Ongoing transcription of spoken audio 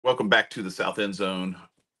Welcome back to the South End Zone.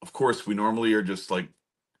 Of course, we normally are just like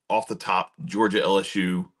off the top, Georgia,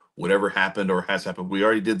 LSU, whatever happened or has happened. We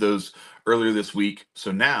already did those earlier this week.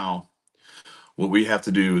 So now what we have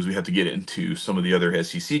to do is we have to get into some of the other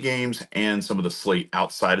SEC games and some of the slate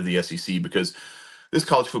outside of the SEC because this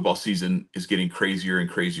college football season is getting crazier and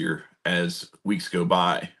crazier as weeks go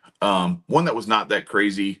by. One that was not that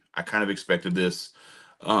crazy. I kind of expected this.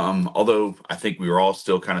 Although I think we were all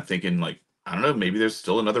still kind of thinking like, I don't know, maybe there's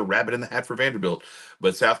still another rabbit in the hat for Vanderbilt.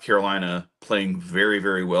 But South Carolina playing very,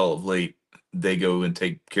 very well of late. They go and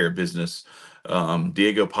take care of business.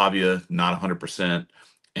 Diego Pavia not 100%,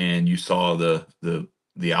 and you saw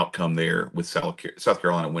the outcome there with South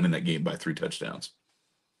Carolina winning that game by 3 touchdowns.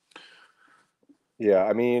 Yeah,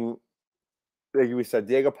 I mean, like we said,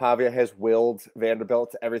 Diego Pavia has willed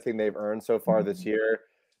Vanderbilt to everything they've earned so far this year.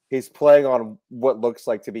 He's playing on what looks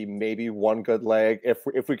like to be maybe one good leg, if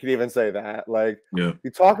we could even say that. Like Yeah.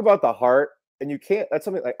 you talk about the heart, and you can't. That's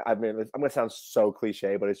something like I mean, I'm gonna sound so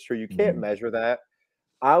cliche, but it's true. You can't Mhm. measure that.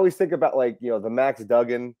 I always think about like the Max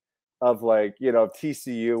Duggan of like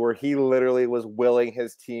TCU, where he literally was willing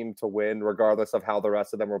his team to win regardless of how the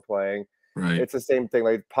rest of them were playing. Right. It's the same thing.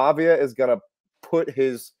 Like Pavia is gonna put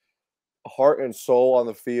his heart and soul on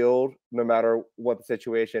the field, no matter what the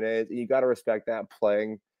situation is. And you got to respect that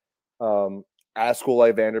playing at a school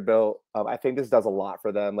like Vanderbilt. I think this does a lot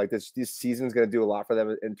for them. Like this season's going to do a lot for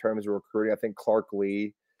them in terms of recruiting. I think Clark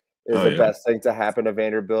Lee is Oh the yeah. best thing to happen to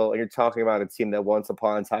Vanderbilt. And you're talking about a team that once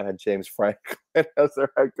upon a time had James Franklin as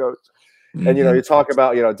their head coach. And you Hmm. talk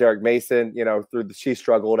about Derek Mason. She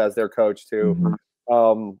struggled as their coach too. Hmm.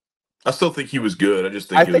 Um, I still think he was good. I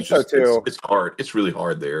just I think it was think so just it's too. it's hard. It's really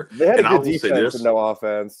hard there. They had a And I good will say defense and this. no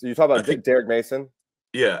offense. You talk I about think Derek Mason.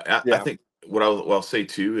 yeah, I Yeah. think what I'll say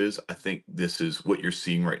too is I think this is what you're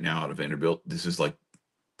seeing right now out of Vanderbilt. This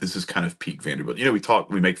is kind of peak Vanderbilt.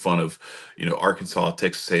 We make fun of, Arkansas,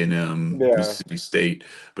 Texas A&M, Yeah. Mississippi State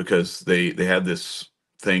because they have this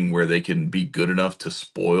thing where they can be good enough to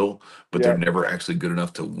spoil, but they're Yep. never actually good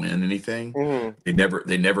enough to win anything. Mhm.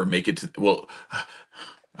 They never make it to well,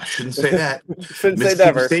 I shouldn't say that. Shouldn't say Mississippi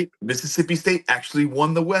never. State, Mississippi State actually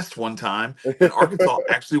won the West one time, and Arkansas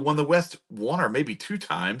actually won the West one or maybe 2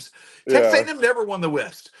 times. Texas Yeah. A&M never won the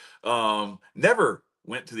West. Never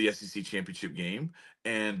went to the SEC championship game,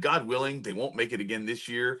 and God willing, they won't make it again this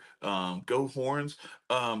year. Go Horns!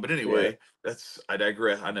 But Yeah. anyway, I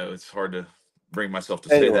digress. I know it's hard to bring myself to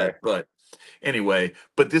say Anyway. that, but anyway,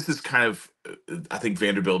 but this is kind of I think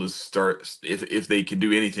Vanderbilt is start if they can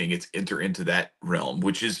do anything, it's enter into that realm,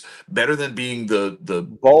 which is better than being Bowl the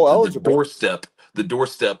eligible. doorstep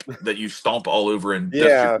that you stomp all over and dust your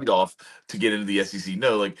Yeah. feet off to get into the SEC.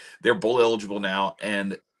 No, like they're bowl eligible now,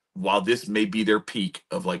 and while this may be their peak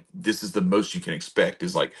of like this is the most you can expect,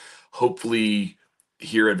 is like hopefully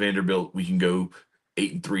here at Vanderbilt we can go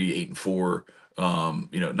 8-3, 8-4,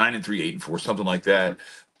 9-3, 8-4, something like that.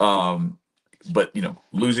 But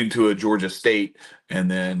losing to a Georgia State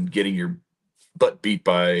and then getting your butt beat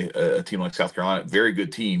by a team like South Carolina, very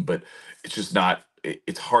good team, but it's just not.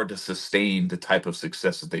 It's hard to sustain the type of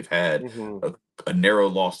success that they've had. Mhm. A narrow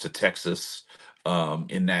loss to Texas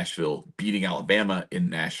in Nashville, beating Alabama in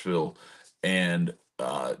Nashville, and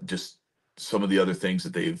just some of the other things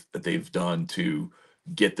that they've done to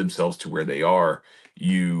get themselves to where they are.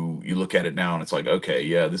 You look at it now and it's like, okay,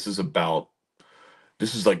 yeah, this is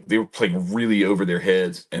like they were playing really over their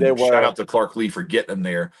heads. They And shout were. out to Clark Lee for getting them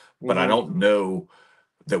there. But I Mhm. don't know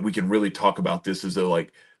that we can really talk about this as though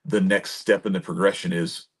like the next step in the progression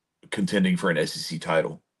is contending for an SEC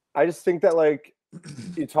title. I just think that like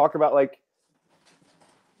you talk about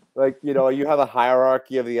you have a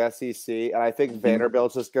hierarchy of the SEC, and I think Mhm.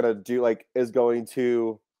 Vanderbilt's just gonna do like is going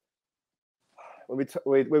to when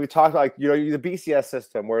we talk like the BCS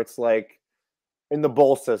system where it's like in the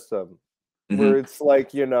bowl system where Mhm. it's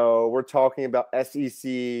like we're talking about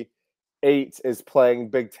SEC 8 is playing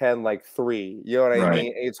Big Ten like 3. You know what I Right.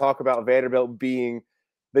 mean? And you talk about Vanderbilt being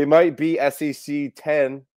they might be SEC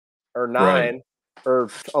 10 or Right. 9 or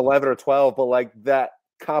 11 or 12, but like that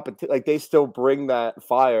competition, like they still bring that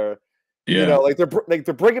fire. Yeah. They're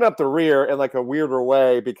bringing up the rear in like a weirder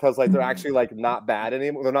way because like they're Mhm. actually like not bad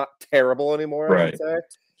anymore. They're not terrible anymore, I should Right.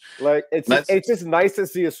 say. Like That's it's just nice to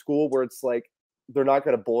see a school where it's like they're not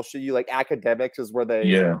going to bullshit you. Like academics is where they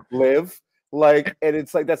yeah. live. Like, and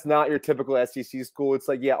it's like that's not your typical SEC school. It's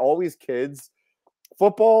like all these kids.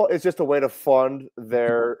 Football is just a way to fund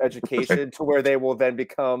their Right. education to where they will then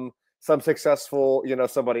become some successful,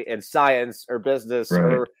 somebody in science or business Right.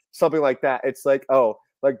 or something like that. It's like, oh,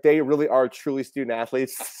 like they really are truly student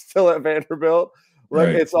athletes still at Vanderbilt. Like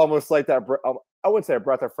Right. it's almost like that. I wouldn't say a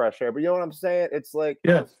breath of fresh air, but you know what I'm saying? Yeah. It's like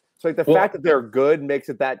the fact Well, that they're good makes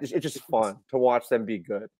it's just fun to watch them be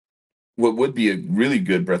good. what would be a really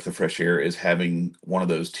good breath of fresh air is having one of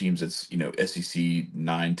those teams that's, SEC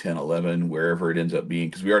 9, 10, 11, wherever it ends up being.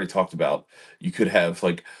 Because we already talked about you could have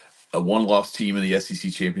like a one loss team in the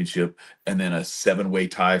SEC championship and then a seven-way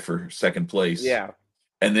tie for second place. Yeah.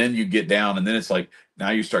 And then you get down, and then it's like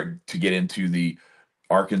now you start to get into the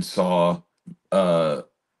Arkansas, uh,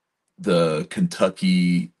 the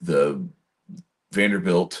Kentucky, the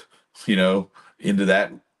Vanderbilt, you know, into that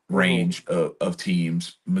Hmm. range of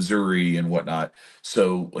teams, Missouri and whatnot.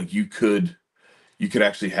 So like you could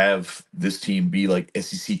actually have this team be like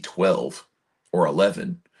SEC 12 or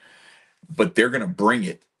 11, but they're gonna bring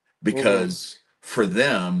it Hmm. because for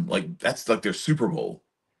them, like that's like their Super Bowl.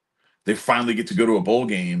 They finally get to go to a bowl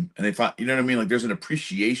game and they find, you know what I mean? Like there's an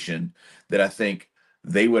appreciation that I think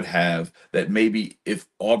they would have that maybe if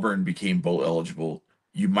Auburn became bowl eligible,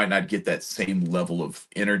 you might not get that same level of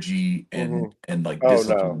energy Hmm. and like Oh no.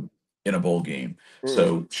 discipline in a bowl game. Mm-mm.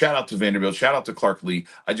 So shout out to Vanderbilt, shout out to Clark Lee.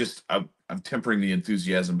 I'm tempering the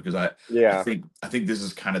enthusiasm because Yeah. I think this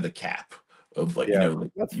is kind of the cap of like, Yeah.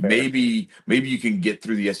 like That's fair. maybe you can get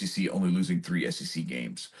through the SEC only losing three SEC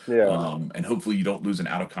games, Yeah. and hopefully you don't lose an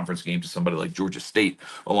out of conference game to somebody like Georgia State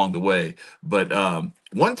along the way. But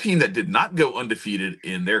one team that did not go undefeated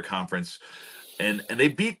in their conference, and they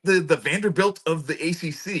beat the Vanderbilt of the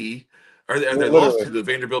ACC, or they lost Literally. to the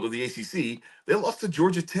Vanderbilt of the ACC. They lost to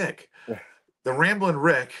Georgia Tech. The Ramblin'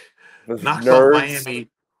 Wreck Those knocks off nerds. Miami.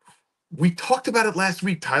 We talked about it last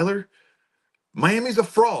week, Tyler. Miami's a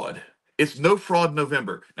fraud. It's no fraud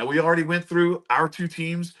November. Now we already went through our two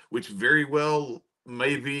teams, which very well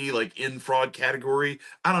may be like in fraud category.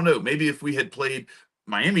 I don't know. Maybe if we had played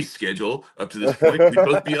Miami's schedule up to this point, we'd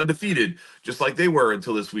both be undefeated, just like they were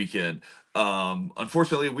until this weekend.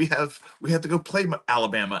 Unfortunately, we have to go play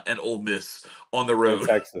Alabama and Ole Miss on the In road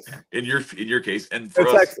Texas. in your case, and In for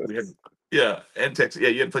us, we had Texas. yeah, and Texas. Yeah,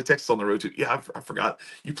 you had to play Texas on the road too. Yeah, I forgot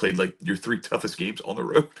you played like your three toughest games on the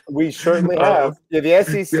road. We certainly Uh, have. Yeah, the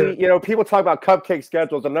SEC, yeah, people talk about cupcake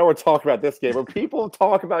schedules. I know we're talking about this game, but people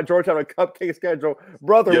talk about Georgia having a cupcake schedule.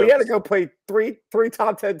 Brother, we yeah, had to go play three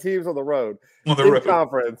top 10 teams on the road on the in road.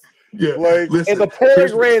 conference. Yeah, Like in the listen.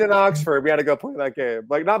 pouring rain in Oxford, we had to go play that game.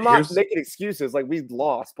 Like, I'm not Here's making excuses. Like, we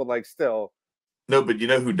lost, but like still. No, but you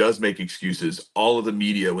know who does make excuses? All of the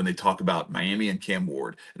media when they talk about Miami and Cam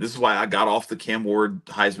Ward. And this is why I got off the Cam Ward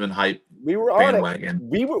Heisman hype We were on it. bandwagon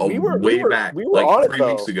We were a we were we way were back, we were like on it 3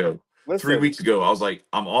 weeks though. ago. Three Listen. weeks ago, I was like,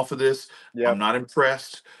 I'm off of this. I'm Yep. not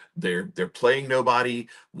impressed. They're playing nobody.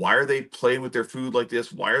 Why are they playing with their food like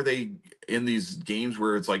this? Why are they in these games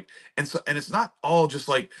where it's like, and it's not all just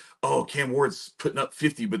like, oh, Cam Ward's putting up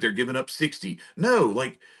 50, but they're giving up 60. No,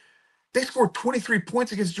 like they scored 23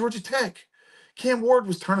 points against Georgia Tech. Cam Ward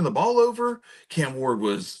was turning the ball over. Cam Ward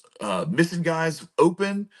was missing guys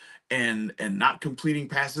open and not completing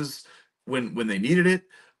passes when they needed it.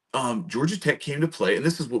 Georgia Tech came to play, and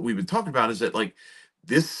this is what we've been talking about: is that like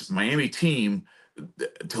this Miami team,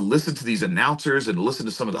 to listen to these announcers and listen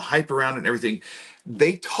to some of the hype around it and everything,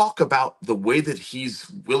 they talk about the way that he's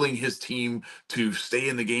willing his team to stay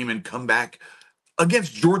in the game and come back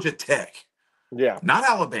against Georgia Tech, Yeah. not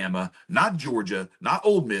Alabama, not Georgia, not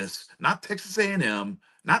Ole Miss, not Texas A&M,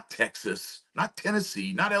 not Texas, not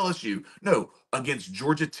Tennessee, not LSU. No, against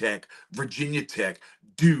Georgia Tech, Virginia Tech,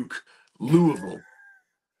 Duke, Louisville.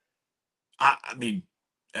 I mean,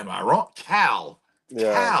 am I wrong?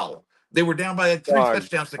 Yeah. Cal. They were down by like three Dog.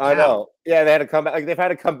 touchdowns to I Cal. know. Yeah, they had to come back. Like, they've had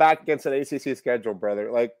to come back against an ACC schedule,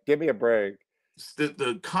 brother. Like, give me a break.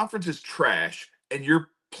 The conference is trash, and you're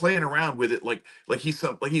playing around with it like he's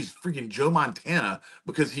freaking Joe Montana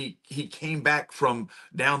because he came back from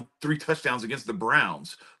down three touchdowns against the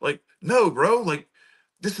Browns. Like, no, bro, like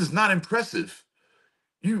this is not impressive.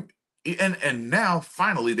 You and now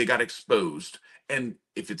finally they got exposed. And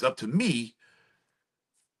if it's up to me,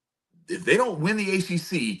 if they don't win the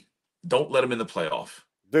ACC, don't let them in the playoff.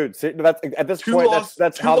 Dude, see, that's at this point,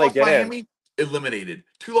 that's Two how they loss get in. Miami eliminated.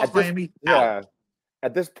 Two loss At this Miami out. yeah.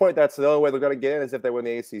 At this point, that's the only way they're gonna get in is if they win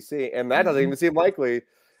the ACC, and that doesn't Mhm. even seem likely.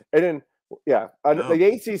 And then yeah, No. the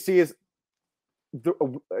ACC is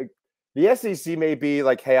like the SEC may be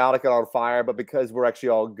like chaotic and on fire, but because we're actually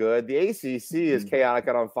all good, the ACC is Mhm. chaotic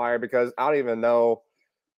and on fire because I don't even know.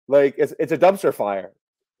 Like it's a dumpster fire.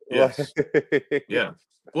 Like, Yes. Yeah.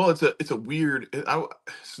 Well, it's a weird.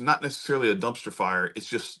 It's not necessarily a dumpster fire. It's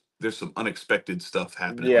just there's some unexpected stuff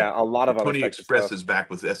happening. Like yeah, a lot the of Pony unexpected Express stuff. is back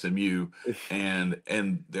with SMU, and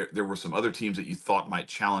there were some other teams that you thought might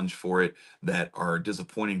challenge for it that are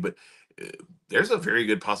disappointing. But uh, there's a very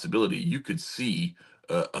good possibility you could see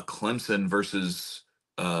a Clemson versus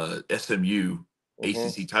SMU Mhm.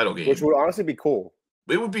 ACC title Which game. would honestly be cool.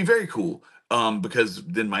 It would be very cool, because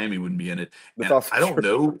then Miami wouldn't be in it, That's and also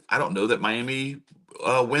true. I don't know that Miami,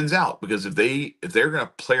 wins out because if they're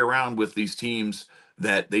gonna play around with these teams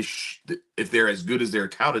that if they're as good as they're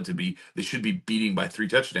touted to be, they should be beating by 3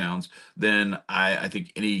 touchdowns, then I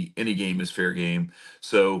think any game is fair game.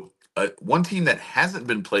 So, one team that hasn't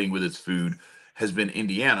been playing with its food has been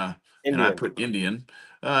Indiana, and I Indian. put Indian.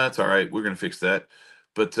 That's alright, we're gonna fix that.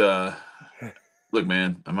 But, look,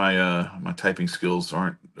 man, my typing skills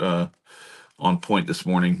aren't on point this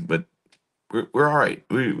morning, but we're all right.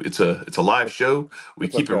 It's a live show. We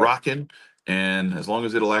It's keep it okay. rocking, and as long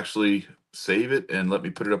as it'll actually save it and let me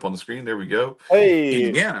put it up on the screen, there we go. Hey,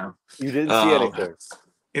 Indiana, you didn't see uh, anything.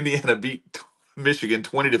 Indiana beat Michigan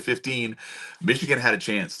 20-15. Michigan had a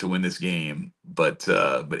chance to win this game, but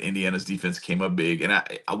Indiana's defense came up big, and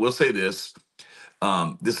I will say this.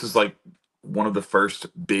 This is like one of the first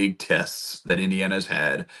big tests that Indiana's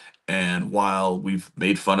had. And while we've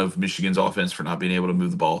made fun of Michigan's offense for not being able to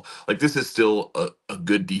move the ball, like this is still a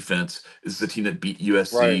good defense. This is a team that beat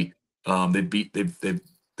Right. USC.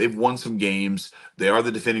 They've won some games. They are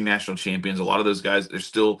the defending national champions. A lot of those guys,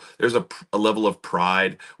 there's a level of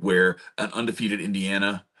pride where an undefeated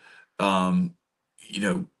Indiana, um, you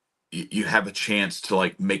know, you have a chance to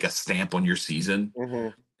like make a stamp on your season,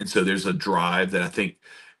 Mhm. and so there's a drive that I think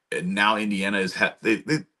now Indiana is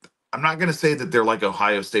I'm not going to say that they're like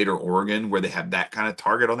Ohio State or Oregon where they have that kind of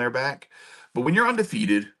target on their back, but when you're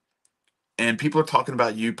undefeated and people are talking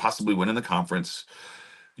about you possibly winning the conference,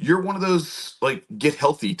 you're one of those like get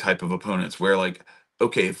healthy type of opponents where like,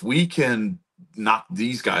 okay, if we can knock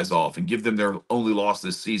these guys off and give them their only loss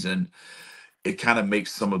this season, it kind of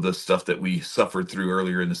makes some of the stuff that we suffered through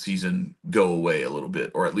earlier in the season go away a little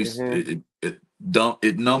bit, or at least Mhm.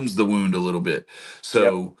 it numbs the wound a little bit. Yep.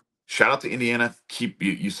 So shout out to Indiana. Keep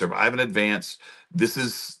you survive and advance. This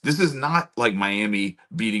is not like Miami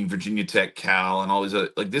beating Virginia Tech, Cal, and all these other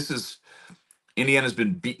like this is Indiana's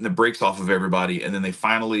been beating the brakes off of everybody, and then they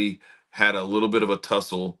finally had a little bit of a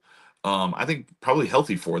tussle. I think probably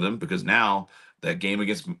healthy for them because now that game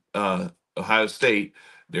against Ohio State,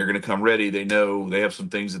 they're going to come ready. They know they have some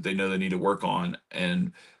things that they know they need to work on,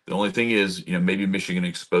 and the only thing is, maybe Michigan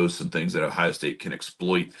exposed some things that Ohio State can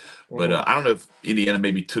exploit. But Mhm. I don't know if Indiana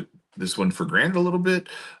maybe took this one for granted a little bit,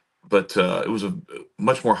 but it was a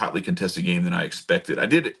much more hotly contested game than I expected. I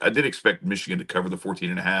did expect Michigan to cover the 14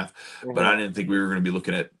 and a half, but Mhm. I didn't think we were going to be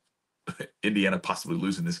looking at Indiana possibly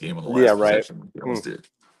losing this game on the Yeah. last Right. possession like they Hmm. almost did.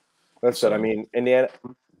 Listen, I So mean, Indiana,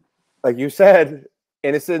 like you said,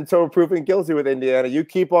 innocent until proven guilty with Indiana. You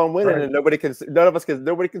keep on winning, right. and nobody can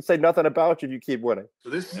say nothing about you if you keep winning. So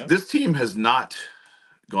this Yeah. this team has not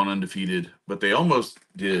gone undefeated, but they almost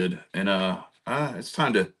did, and it's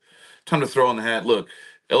time to throw on the hat. Look,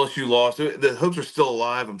 LSU lost. The hopes are still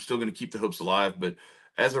alive. I'm still going to keep the hopes alive, but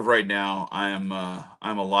as of right now, I'm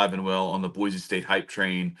alive and well on the Boise State hype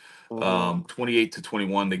train. Mhm.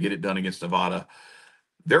 28-21, they get it done against Nevada.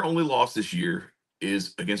 Their only loss this year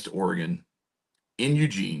is against Oregon in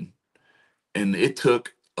Eugene, and it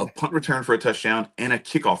took a punt return for a touchdown and a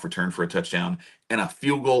kickoff return for a touchdown and a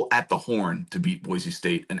field goal at the horn to beat Boise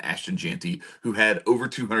State and Ashton Janty, who had over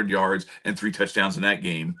 200 yards and 3 touchdowns in that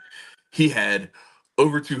game. He had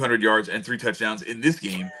over 200 yards and 3 touchdowns in this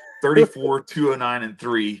game, 34, 209, and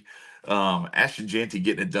 3. Ashton Janty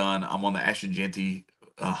getting it done. I'm on the Ashton Janty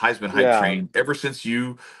Heisman hype Yeah. train ever since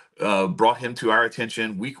you brought him to our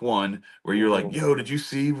attention week one, where you're like, Mhm. yo, did you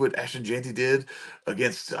see what Ashton Janty did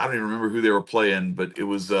against, I don't even remember who they were playing, but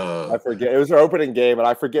I forget. It was our opening game, and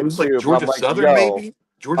I it forget was like too. But Georgia Southern, maybe?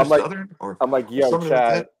 Georgia I'm like, Southern I'm like, or yo, something like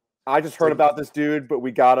Chad. that. I just It's heard like, about this dude, but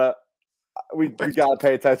we gotta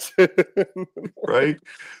pay attention. right?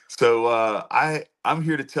 So I'm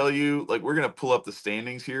here to tell you, like, we're gonna pull up the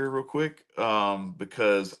standings here real quick,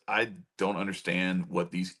 because I don't understand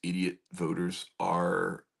what these idiot voters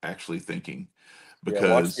are actually thinking,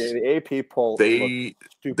 Yeah, watch because the AP poll look they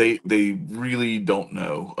stupid. they really don't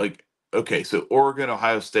know. Like, okay, so Oregon,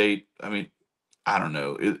 Ohio State, I mean, I don't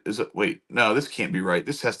know. Is it wait, no, this can't be right.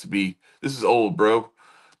 This is old, bro.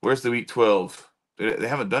 Where's the week 12? They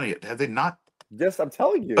haven't done it yet. Have they not? Yes, I'm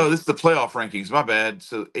telling Oh, you, this is the playoff rankings. My bad.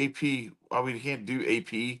 So AP, why we can't do AP?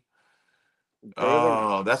 they are the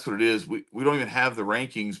Oh, that's what it is. We don't even have the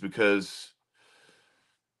rankings because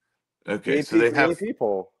the okay, so AP they for the have AP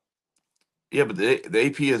poll. yeah, but the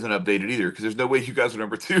AP isn't updated either because there's no way you guys are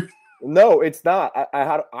number two. No, it's not.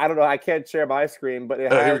 I don't know. I can't share my screen, but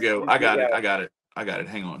it Oh, here we has. go. I got Yeah, it. I got it. I got it.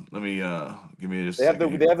 Hang on. Let me give me just they a have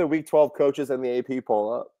second the they here. have the Week 12 coaches and the AP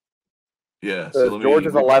poll up. Yeah, so Says let me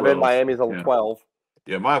Georgia's week 11, 12. Miami's Yeah. 12.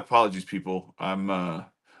 Yeah, my apologies, people. I'm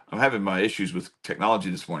having my issues with technology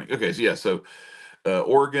this morning. Okay, so yeah, so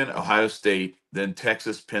Oregon, Ohio State, then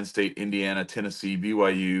Texas, Penn State, Indiana, Tennessee,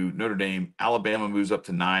 BYU, Notre Dame, Alabama moves up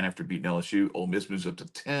to 9 after beating LSU. Ole Miss moves up to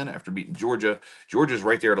 10 after beating Georgia. Georgia's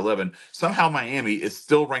right there at 11. Somehow Miami is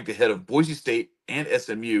still ranked ahead of Boise State and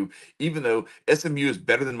SMU, even though SMU is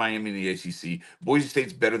better than Miami in the ACC. Boise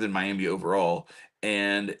State's better than Miami overall,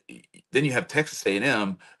 and then you have Texas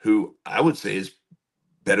A&M, who I would say is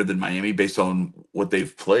better than Miami based on what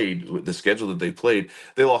they've played, with the schedule that they played.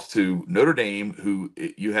 They lost to Notre Dame, who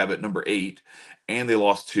you have at number 8, and they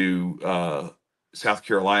lost to South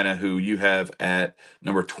Carolina, who you have at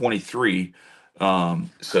number 23.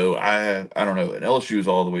 So I don't know. And LSU is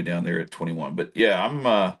all the way down there at 21. But yeah,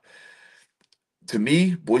 I'm to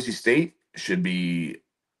me, Boise State should be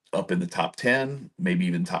up in the top 10, maybe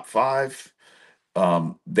even top 5.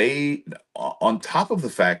 They on top of the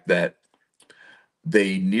fact that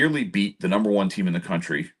they nearly beat the number 1 team in the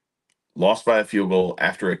country, lost by a field goal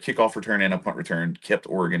after a kickoff return and a punt return, kept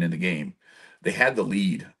Oregon in the game. They had the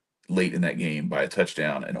lead late in that game by a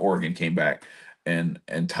touchdown, and Oregon came back and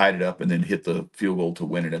tied it up and then hit the field goal to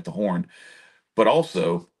win it at the horn. But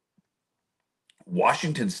also,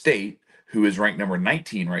 Washington State, who is ranked number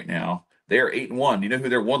 19 right now, they are 8-1. You know who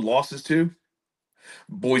their one loss is to?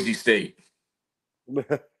 Boise State.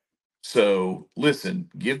 So listen,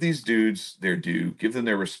 give these dudes their due, give them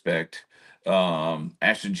their respect.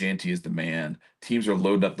 Ashton Janty is the man. Teams are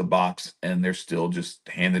loading up the box, and they're still just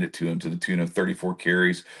handing it to him to the tune of 34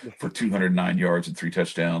 carries for 209 yards and 3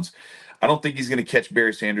 touchdowns. I don't think he's going to catch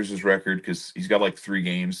Barry Sanders' record because he's got like 3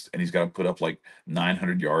 games and he's got to put up like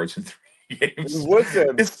 900 yards in 3 games.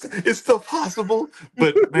 Listen, It's still possible,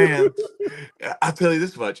 but man, I'll tell you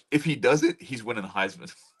this much: if he does it, he's winning the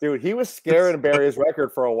Heisman. dude, he was scaring Barry's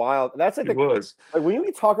record for a while. That's like He was. like when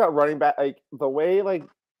you talk about running back, like the way like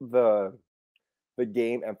the the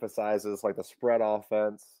game emphasizes like the spread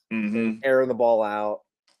offense and Hmm. airing the ball out,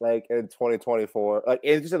 like in 2024, like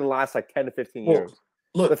it's just in the last like 10 to 15 Well, years.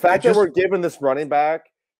 The look, fact that we're just giving this running back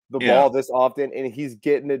the yeah. ball this often and he's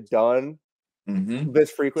getting it done Hmm.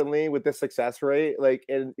 this frequently with this success rate, like,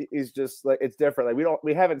 and it's just like it's different. Like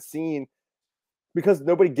we haven't seen because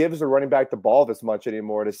nobody gives the running back the ball this much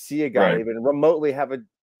anymore to see a guy Right. even remotely have a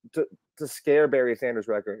to, to scare Barry Sanders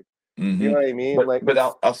record. You know Hmm. what I mean? But Like but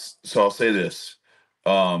it's I'll say this: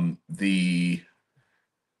 the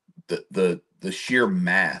the sheer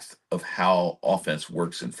math of how offense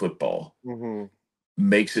works in football mhm.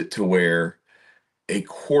 makes it to where a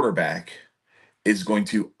quarterback is going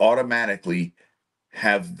to automatically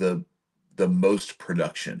have the most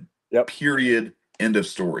production. Yep. Period. End of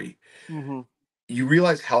story. Mhm. You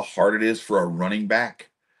realize how hard it is for a running back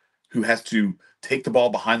who has to take the ball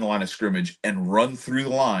behind the line of scrimmage and run through the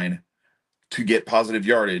line to get positive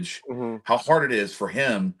yardage, Mhm. how hard it is for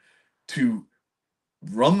him to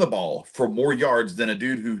run the ball for more yards than a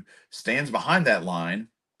dude who stands behind that line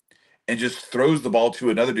and just throws the ball to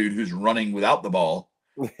another dude who's running without the ball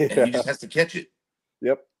and he Yeah. just has to catch it.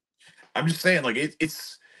 Yep. I'm just saying, like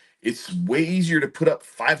it's way easier to put up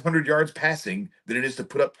 500 yards passing than it is to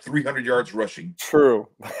put up 300 yards rushing. True.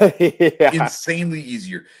 Yeah. Insanely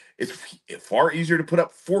easier. It's far easier to put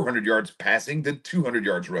up 400 yards passing than 200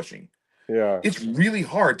 yards rushing. Yeah. It's really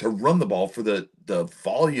hard to run the ball for the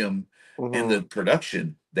volume and Mhm. the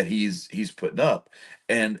production that he's putting up.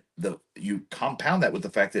 And the you compound that with the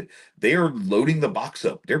fact that they are loading the box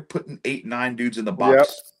up. They're putting 8, 9 dudes in the Yep.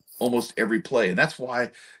 box almost every play. And that's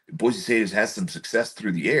why Boise State has had some success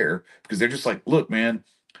through the air because they're just like, look, man,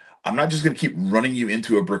 I'm not just gonna keep running you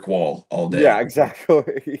into a brick wall all Yeah, day.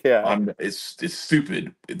 exactly. Yeah. It's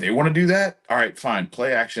stupid. If they want to do that, all right, fine.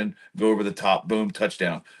 Play action, go over the top, boom,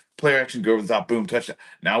 touchdown. Play action, go over the top, boom, touchdown.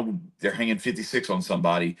 Now they're hanging 56 on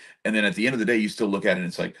somebody, and then at the end of the day, you still look at it and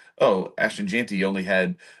it's like, oh, Ashton Janty only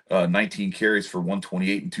had 19 carries for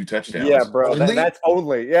 128 and 2 Yeah, touchdowns. bro. Only, That's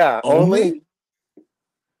only. Yeah, only. only.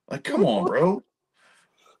 Like, come on, bro.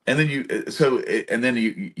 And then and then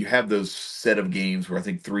you have those set of games where I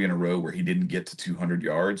think 3 in a row where he didn't get to 200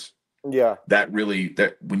 yards. Yeah. That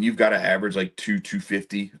when you've got to average like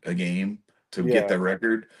 250 a game to get Yeah. that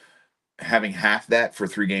record, having half that for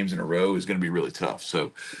 3 games in a row is going to be really tough.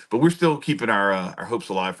 So, but we're still keeping our hopes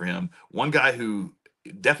alive for him. One guy who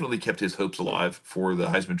definitely kept his hopes alive for the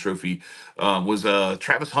Heisman Trophy was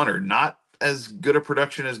Travis Hunter. Not as good a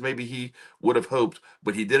production as maybe he would have hoped,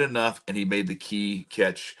 but he did enough, and he made the key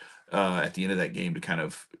catch at the end of that game to kind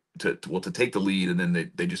of to take the lead, and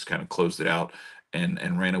then they just kind of closed it out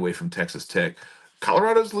and ran away from Texas Tech.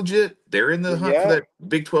 Colorado's legit. They're in the hunt for Yeah. that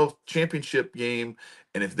Big 12 championship game,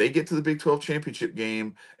 and if they get to the Big 12 championship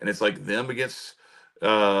game and it's like them against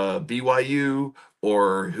BYU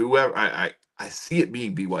or whoever. I see it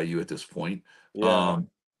being BYU at this point. Yeah, Um,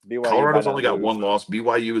 BYU might Colorado's not only got lose. one loss.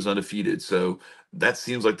 BYU is undefeated, so that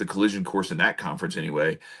seems like the collision course in that conference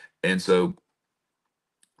anyway. And so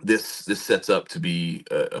this sets up to be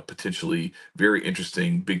a potentially very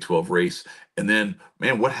interesting Big 12 race. And then,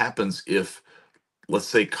 man, what happens if, let's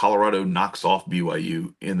say, Colorado knocks off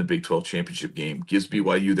BYU in the Big 12 championship game, gives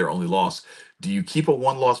BYU their only loss? Do you keep a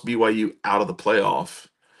one-loss BYU out of the playoff?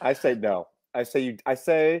 I say no. I say you. I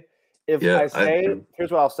say if Yeah, I say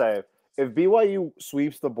here's what I'll say. If BYU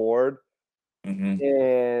sweeps the board mhm,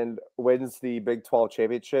 and wins the Big 12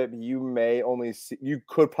 championship, you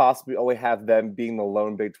could possibly only have them being the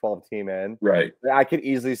lone Big 12 team in. right. I could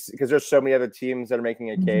easily see because there's so many other teams that are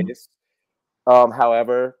making a Mhm, case.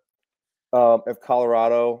 However, if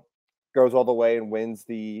Colorado goes all the way and wins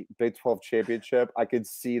the Big 12 championship, I could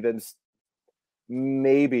see them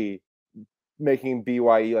maybe making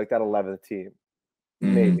BYU like that 11th team.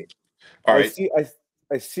 Maybe. mhm. All I right. see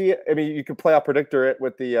I see it. I mean, you could play out predictor it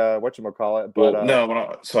with the whatchamacallit, but Well,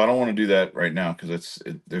 no, so I don't want to do that right now because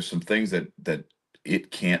there's some things that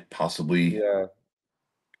it can't possibly yeah,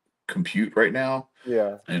 compute right now,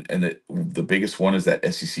 yeah, and the biggest one is that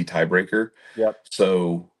SEC tiebreaker. yep.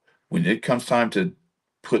 So when it comes time to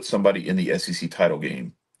put somebody in the SEC title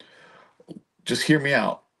game, just hear me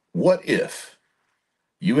out. What if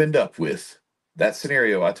you end up with that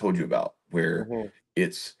scenario I told you about, where Mhm,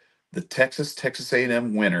 it's the Texas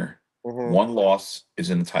A&M winner, mhm, one loss is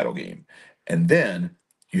in the title game, and then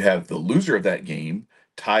you have the loser of that game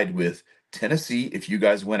tied with Tennessee. If you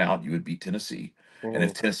guys went out, you would beat Tennessee, and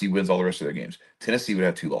if mhm. Tennessee wins all the rest of their games, Tennessee would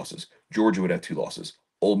have two losses, Georgia would have two losses,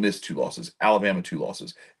 Ole Miss two losses, Alabama two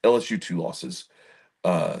losses, LSU two losses,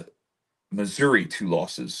 uh, Missouri two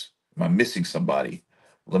losses. Am I missing somebody?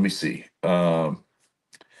 Let me see.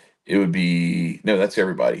 It would be no, that's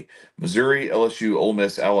everybody. Missouri, LSU, Ole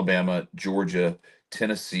Miss, Alabama, Georgia,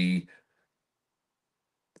 Tennessee,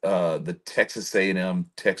 the Texas A&M,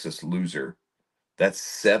 Texas loser. That's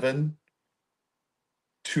seven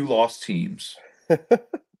two-loss teams.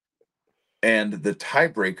 And the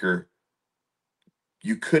tiebreaker,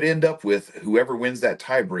 you could end up with whoever wins that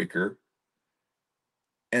tiebreaker.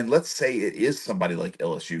 And let's say it is somebody like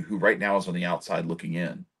LSU, who right now is on the outside looking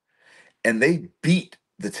in, and they beat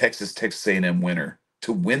the Texas A&M winner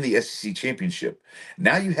to win the SEC championship.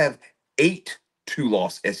 Now you have eight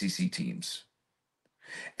two-loss SEC teams,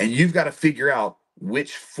 and you've got to figure out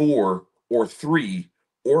which four or three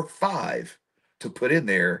or five to put in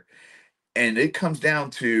there. And it comes down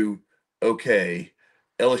to, okay,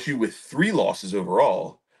 LSU with three losses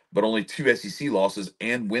overall, but only two SEC losses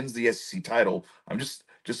and wins the SEC title. I'm just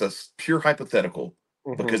a pure hypothetical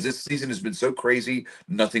Mhm. because this season has been so crazy.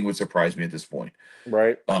 Nothing would surprise me at this point.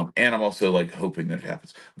 Right? And I'm also like hoping that it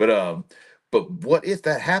happens. But what if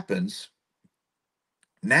that happens?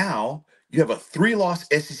 Now you have a three-loss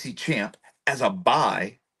SEC champ as a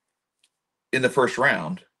bye in the first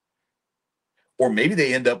round, or maybe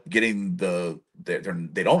they end up getting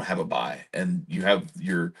they don't have a bye, and you have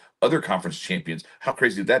your other conference champions. How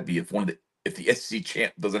crazy would that be if the SEC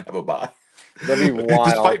champ doesn't have a bye? That'd be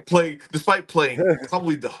wild. Despite playing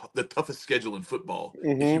probably the toughest schedule in football,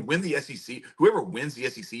 if you Mhm. win the SEC, whoever wins the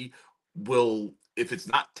SEC will, if it's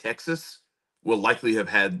not Texas, will likely have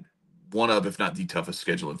had one of, if not the toughest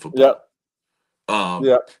schedule in Yep. football. Um,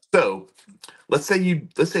 Yep. so let's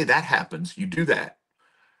say that happens, you do that,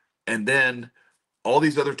 and then all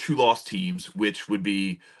these other two-loss teams, which would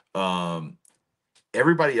be um,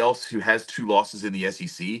 everybody else who has two losses in the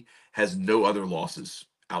SEC, has no other losses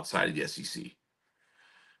outside of the SEC.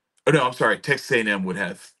 Oh no, I'm sorry. Texas A&M would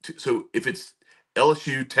have two. So if it's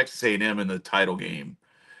LSU, Texas A&M in the title game,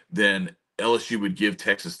 then LSU would give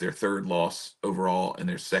Texas their third loss overall and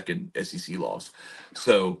their second SEC loss.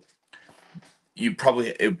 So that would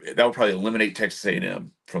probably eliminate Texas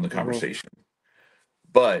A&M from the Mhm. conversation.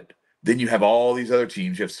 But then you have all these other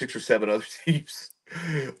teams. You have six or seven other teams,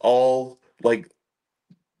 all like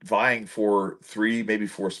vying for three, maybe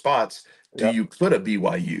four spots. Do Yep. you put a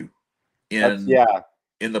BYU That's in yeah.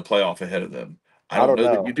 in the playoff ahead of them? I I don't don't know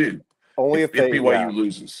that you know. do. Only if If they yeah. BYU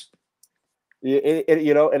loses,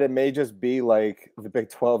 And it may just be like the Big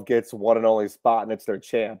 12 gets one and only spot and it's their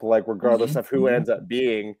champ, like regardless hmm of who it ends up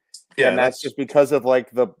being. yeah, And that's that's just because of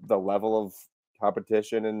like the level of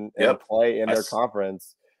competition and yep. play in I their s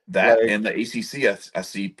conference. That Like, and the ACC, I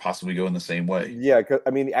see possibly going the same way. yeah, I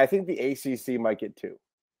mean, I think the ACC might get two,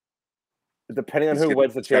 depending on who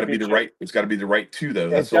wins the It's got to be the championship. right. It's got to be the right two, though.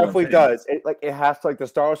 It That's all I'm definitely saying. does. It has to like the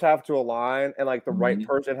stars have to align and like the right hmm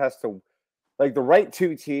person has to like the right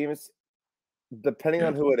two teams, depending Yeah.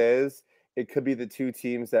 on who it is. it could be the two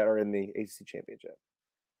teams that are in the ACC championship.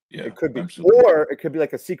 Yeah, It could be, absolutely. or it could be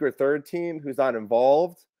like a secret third team who's not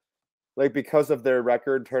involved, like because of their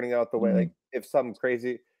record turning out the way. Like Mhm. if something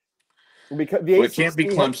crazy, because the Well, it can't be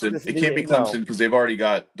ACC Clemson. this It can't be no, Clemson because they've already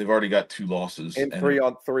got 2 losses, and and it,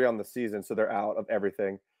 three on the season, so they're out of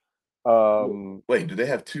everything. w- Um, wait, do they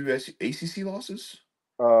have two ACC losses?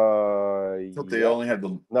 I thought they yeah, only had the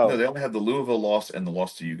no, no, they only had the Louisville loss and the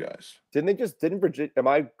loss to you guys. didn't Virginia? Am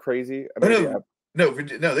I crazy? Oh Maybe no,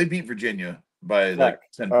 no, no, they beat Virginia by Tech. like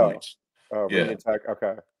 10 Oh, points. oh, Yeah, Virginia Tech.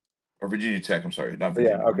 Okay. or Virginia Tech. I'm sorry, not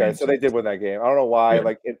Yeah, Virginia. okay. Virginia So they Tech. did win that game. I don't know why.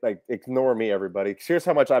 Yeah. Like ignore me, everybody. Here's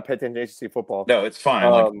how much I pay attention to ACC football. No, it's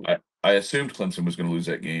fine. Like Um, I assumed Clemson was going to lose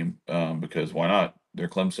that game because why not? They're oh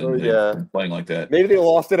Clemson. They've yeah. been playing like that. Maybe they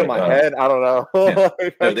lost it in But my head. I don't yeah, know.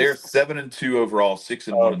 Like, I no, they're just 7-2 overall,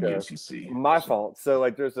 6-1 in the okay. ACC. My So fault. So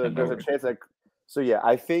like no there's a worries. chance that so yeah,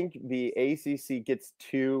 I think the ACC gets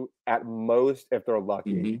two at most if they're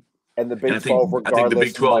lucky. Hmm. And the And Big I think 12 I think the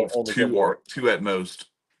Big regardless might 12 only get two one. or two at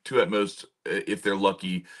most if they're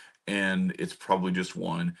lucky, and it's probably just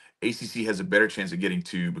one. ACC has a better chance of getting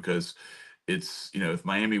two because it's if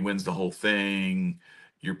Miami wins the whole thing,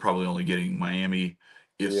 you're probably only getting Miami.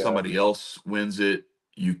 If Yeah. somebody else wins it,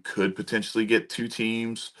 you could potentially get two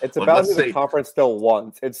teams. It's Like about who the conference still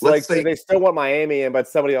wants. It's let's like if say they still want Miami and but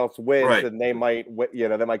somebody else wins, right. then they might they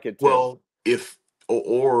might get two. Well, if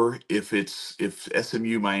or if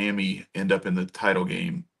SMU Miami end up in the title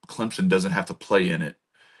game, Clemson doesn't have to play in it.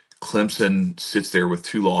 Clemson sits there with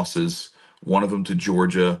 2 losses, one of them to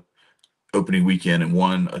Georgia opening weekend and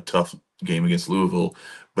one a tough game against Louisville.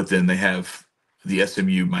 But then they have the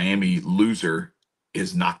SMU Miami loser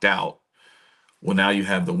is knocked out. Well, now you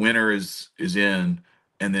have the winner is in,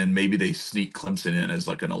 and then maybe they sneak Clemson in as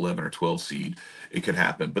like an 11 or 12 seed. It could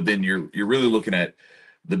happen. But then you're really looking at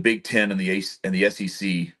the Big Ten and the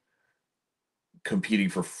SEC competing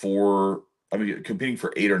for four. I mean, competing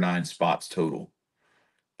for 8 or 9 spots total.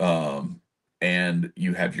 And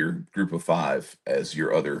you have your group of five as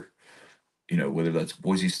your other, whether that's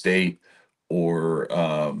Boise State or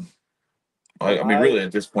I mean, I really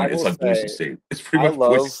at this I point, it's will like Boise say State. It's pretty I much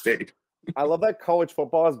Boise love State. I love that college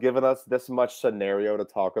football has given us this much scenario to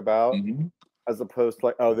talk about Hmm. as opposed to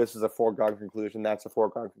like, oh, this is a foregone conclusion, that's a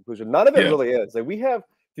foregone conclusion. None of it Yeah, really is. Like we have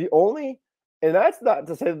the only and that's not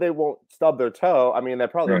to say that they won't stub their toe. I mean, they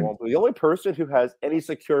probably right. won't, but the only person who has any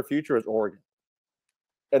secure future is Oregon.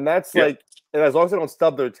 And that's Yeah, like and as long as they don't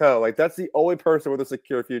stub their toe, like that's the only person with a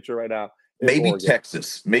secure future right now is maybe Oregon.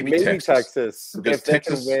 Texas, maybe Maybe Texas, Texas because if they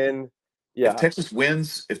can Texas, win. if Yeah.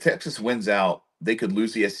 Texas wins out, they could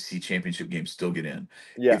lose the SEC championship game, still get in.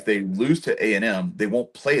 Yeah. If they lose to A&M, they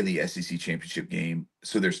won't play in the SEC championship game,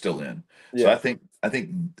 so they're still in. So I Yeah. think I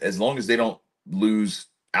think as long as they don't lose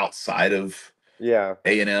outside of Yeah.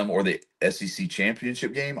 A&M or the SEC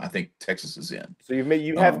championship game, I think Texas is in. So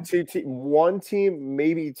you have Um, one team,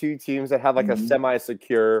 maybe two teams that have like a mhm.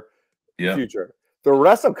 semi-secure Yeah. future. The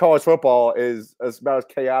rest of college football is about as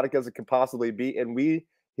chaotic as it can possibly be, and we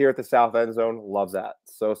here at the South End Zone love that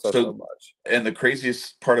so So, much. and the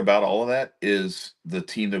craziest part about all of that is the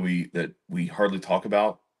team that we hardly talk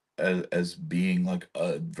about as being like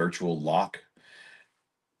a virtual lock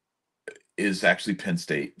is actually Penn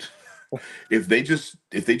State. If they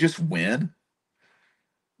just win,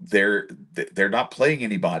 they're they're not playing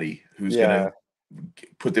anybody who's going Yeah. to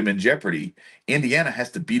put them in jeopardy. Indiana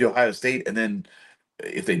has to beat Ohio State, and then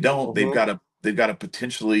if they don't, they've Hmm. got to they've got to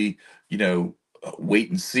potentially wait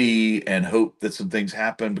and see and hope that some things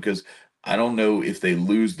happen because I don't know if they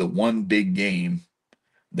lose the one big game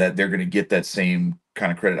that they're going to get that same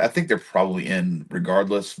kind of credit. I think they're probably in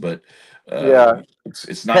regardless, but Yeah. it's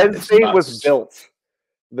Penn not it's State not was built.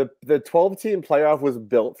 The 12-team playoff was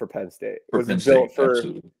built for Penn State. It for was Penn built State. for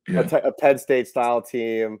Absolutely, yeah, a Penn State style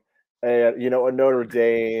team, and a Notre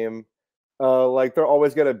Dame. Like they're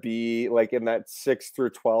always gonna be like in that 6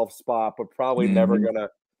 through 12 spot, but probably never hmm, gonna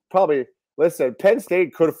probably listen. Penn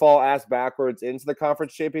State could fall ass backwards into the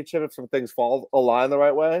conference championship if some things fall align the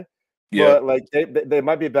right way. yeah, But like they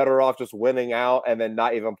might be better off just winning out and then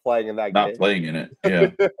not even playing in that not game, playing in it.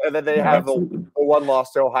 Yeah, and then they no, have absolutely. the one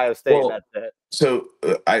loss to Ohio State, and Well, that's it. so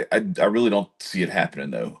I really don't see it happening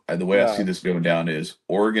though. The way I see No. this going down is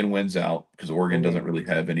Oregon wins out because Oregon doesn't Mhm. really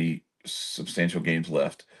have any substantial games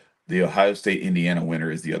left. The Ohio State Indiana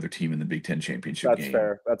winner is the other team in the Big Ten championship That's game,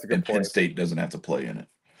 fair. That's a good and Penn point. State doesn't have to play in it.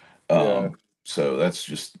 Yeah. So that's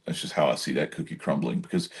just how I see that cookie crumbling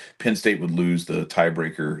because Penn State would lose the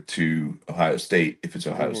tiebreaker to Ohio State if it's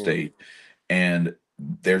Ohio Mhm. State, and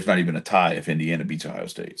there's not even a tie if Indiana beats Ohio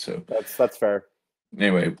State. So That's fair.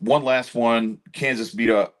 Anyway, one last one. Kansas beat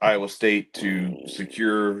Iowa State to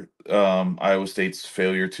secure Iowa State's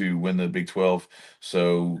failure to win the Big 12.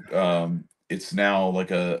 So it's now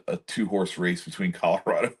like a two-horse race between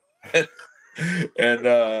Colorado and and,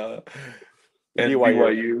 uh, and BYU.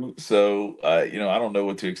 BYU. So I don't know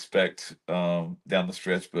what to expect down the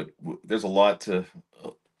stretch, but there's a lot to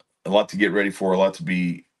get ready for, a lot to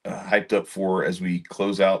be hyped up for as we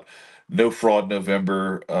close out No Fraud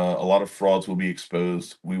November. A lot of frauds will be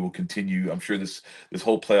exposed. We will continue. I'm sure this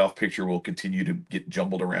whole playoff picture will continue to get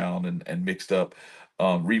jumbled around and mixed up,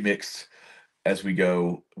 remixed as we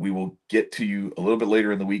go. We will get to you a little bit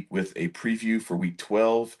later in the week with a preview for Week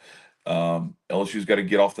 12. LSU's got to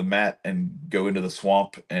get off the mat and go into the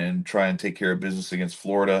swamp and try and take care of business against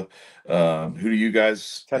Florida. Who do you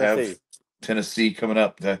guys have? Tennessee. Tennessee coming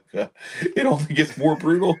up. It only gets more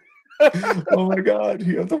brutal. Oh my God,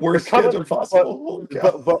 you have the They're worst coming, schedule but possible. Holy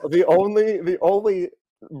cow. but the only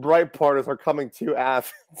bright part is they're coming to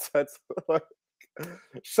Athens. That's like,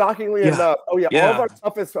 shockingly Yeah, enough. Oh yeah, all of yeah. our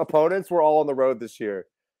toughest opponents were all on the road this year.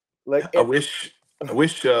 Like I it, wish, I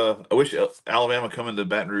wish Alabama coming to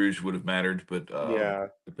Baton Rouge would have mattered, but yeah.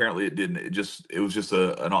 apparently it didn't. It was just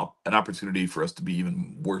an opportunity for us to be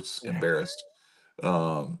even worse embarrassed.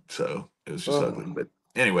 So it was just ugly. Ugh. But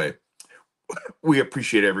anyway, we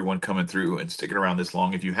appreciate everyone coming through and sticking around this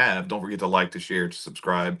long. If you have, don't forget to like, to share, to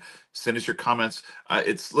subscribe. Send us your comments.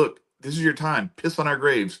 It's look, this is your time. Piss on our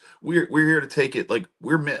graves. We're here to take it. Like,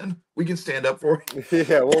 we're men. We can stand up for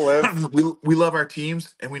Yeah, we'll live. it. We love our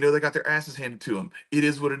teams, and we know they got their asses handed to them. It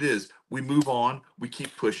is what it is. We move on. We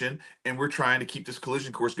keep pushing, and we're trying to keep this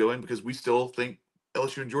collision course going because we still think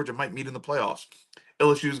LSU and Georgia might meet in the playoffs.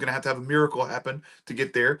 LSU is going to have a miracle happen to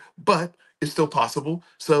get there, but it's still possible.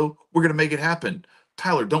 So we're going to make it happen.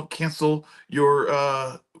 Tyler, don't cancel your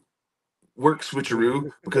work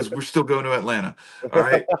switcheroo because we're still going to Atlanta. All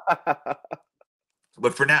right.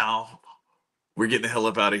 But for now, we're getting the hell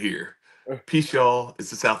up out of here. Peace, y'all. It's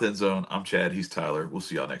the South End Zone. I'm Chad. He's Tyler. We'll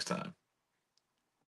see y'all next time.